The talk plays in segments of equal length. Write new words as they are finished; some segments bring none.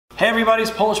Hey everybody, it's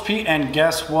Polish Pete, and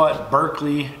guess what?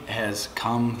 Berkley has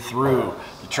come through.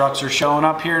 The trucks are showing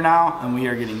up here now, and we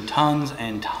are getting tons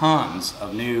and tons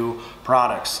of new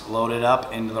products loaded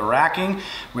up into the racking.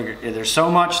 There's so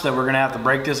much that we're gonna have to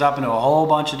break this up into a whole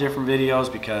bunch of different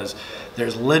videos because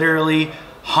there's literally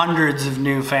hundreds of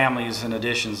new families and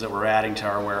additions that we're adding to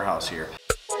our warehouse here.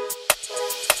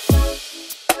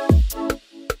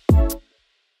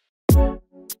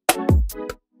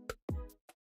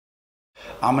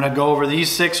 I'm gonna go over these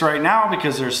 6 right now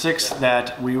because there's 6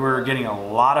 that we were getting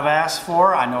a lot of asks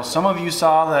for. I know some of you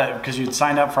saw that because you'd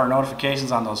signed up for our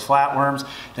notifications on those flatworms.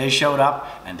 They showed up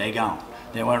and they gone.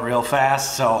 They went real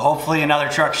fast, so hopefully another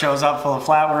truck shows up full of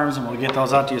flatworms and we'll get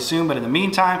those out to you soon. But in the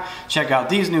meantime, check out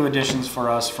these new additions for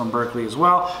us from Berkley as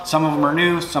well. Some of them are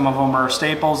new, some of them are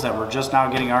staples that we're just now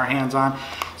getting our hands on.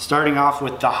 Starting off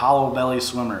with the hollow belly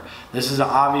swimmer. This is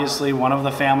obviously one of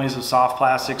the families of soft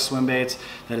plastic swim baits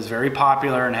that is very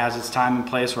popular and has its time and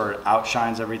place where it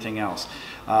outshines everything else.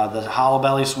 The hollow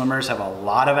belly swimmers have a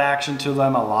lot of action to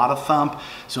them, a lot of thump.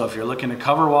 So if you're looking to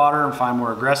cover water and find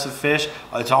more aggressive fish,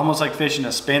 it's almost like fishing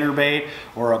a spinner bait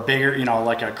or a bigger,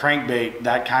 like a crankbait,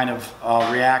 that kind of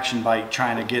reaction bite,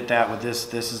 trying to get that with this.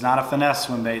 This is not a finesse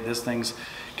swim bait. This thing's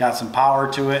got some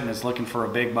power to it and it's looking for a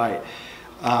big bite.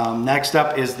 Next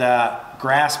up is the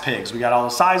grass pigs. We got all the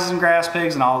sizes in grass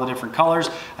pigs and all the different colors.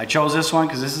 I chose this one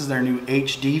because this is their new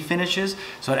HD finishes.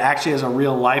 So it actually has a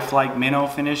real lifelike minnow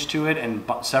finish to it and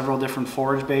several different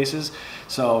forage bases.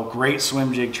 So great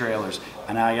swim jig trailers.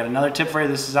 And I got another tip for you.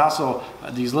 This is also,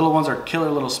 these little ones are killer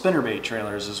little spinnerbait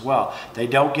trailers as well. They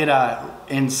don't get an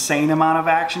insane amount of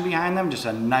action behind them, just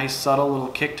a nice subtle little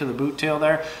kick to the boot tail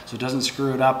there. So it doesn't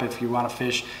screw it up if you want to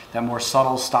fish that more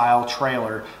subtle style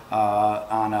trailer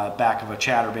on a back of a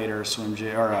chatterbait or a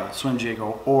swim jig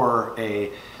or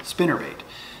a spinnerbait.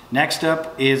 Next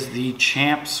up is the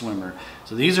Champ swimmer.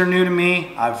 So these are new to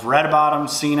me. I've read about them,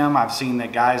 seen them. I've seen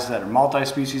that guys that are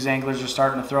multi-species anglers are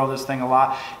starting to throw this thing a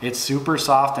lot. It's super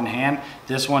soft in hand.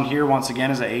 This one here, once again,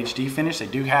 is a HD finish. They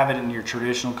do have it in your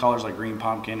traditional colors like green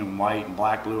pumpkin and white and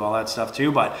black, blue, all that stuff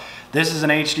too. But this is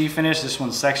an HD finish. This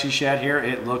one's Sexy Shad here.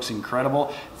 It looks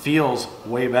incredible. Feels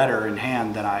way better in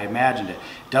hand than I imagined it.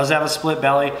 It does have a split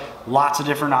belly. Lots of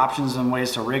different options and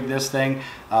ways to rig this thing.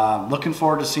 Looking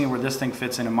forward to seeing where this thing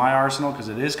fits into my arsenal because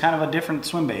it is kind of a different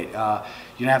swim bait.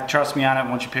 You're gonna have to trust me on it.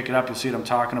 Once you pick it up, you'll see what I'm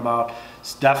talking about.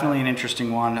 It's definitely an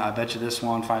interesting one. I bet you this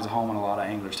one finds a home in a lot of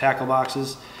anglers' tackle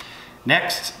boxes.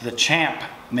 Next, the Champ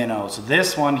minnow. So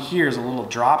this one here is a little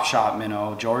drop shot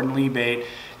minnow, Jordan Lee bait.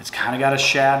 It's kind of got a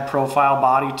shad profile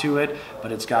body to it,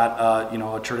 but it's got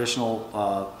a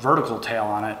traditional vertical tail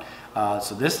on it.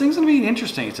 So this thing's gonna be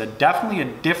interesting. It's definitely a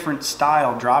different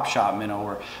style drop shot minnow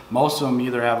where most of them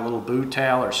either have a little boot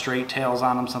tail or straight tails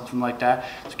on them, something like that.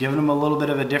 It's giving them a little bit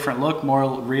of a different look,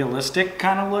 more realistic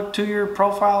kind of look to your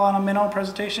profile on a minnow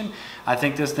presentation. I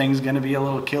think this thing's gonna be a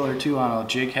little killer too on a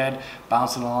jig head,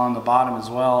 bouncing along the bottom as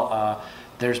well.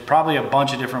 There's probably a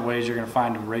bunch of different ways you're gonna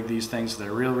find to rig these things.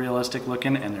 They're real realistic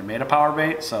looking and they're made of power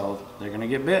bait, so they're gonna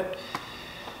get bit.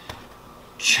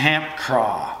 Champ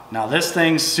craw. Now this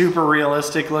thing's super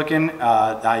realistic looking.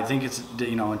 I think it's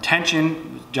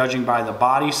intention, judging by the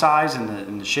body size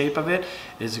and the shape of it,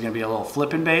 is going to be a little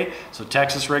flipping bait. So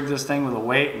Texas rigged this thing with a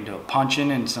weight and do a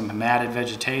punching and some matted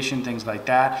vegetation, things like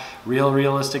that. Real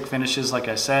realistic finishes, like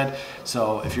I said.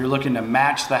 So if you're looking to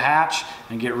match the hatch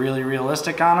and get really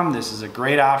realistic on them, this is a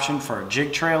great option for a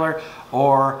jig trailer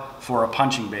or for a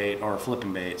punching bait or a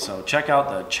flipping bait. So check out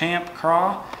the Champ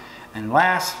craw. And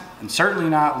last, and certainly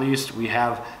not least, we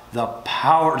have the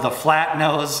flat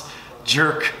nose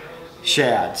jerk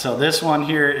shad. So this one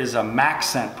here is a max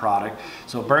scent product.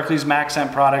 So Berkley's max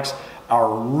scent products are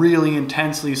really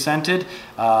intensely scented.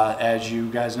 As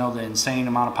you guys know, the insane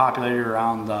amount of popularity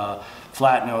around the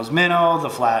flat nose minnow, the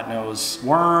flat nose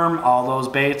worm, all those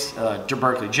baits,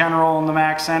 Berkley General and the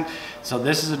max scent. So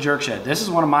this is a jerk shad. This is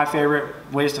one of my favorite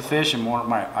ways to fish and one of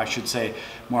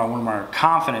my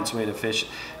confidence way to fish.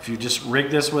 If you just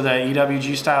rig this with a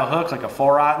EWG style hook, like a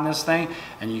 4-aught in this thing,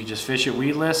 and you just fish it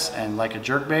weedless and like a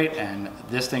jerk bait, and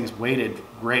this thing's weighted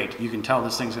great. You can tell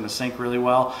this thing's gonna sink really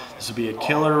well. This would be a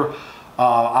killer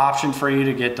option for you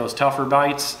to get those tougher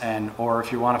bites, or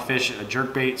if you want to fish a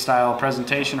jerkbait style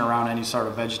presentation around any sort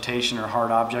of vegetation or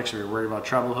hard objects, or you're worried about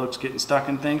treble hooks getting stuck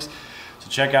in things. So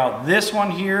check out this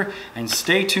one here and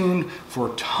stay tuned for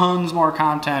tons more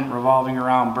content revolving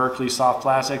around Berkley soft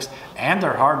plastics and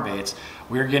their hard baits.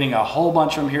 We're getting a whole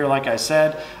bunch of them here, like I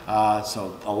said.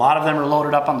 So a lot of them are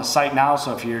loaded up on the site now.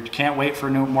 So if you can't wait for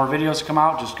more videos to come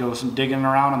out, just go some digging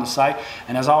around on the site.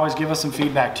 And as always, give us some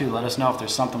feedback too. Let us know if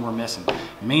there's something we're missing. In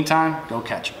the meantime, go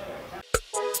catch them.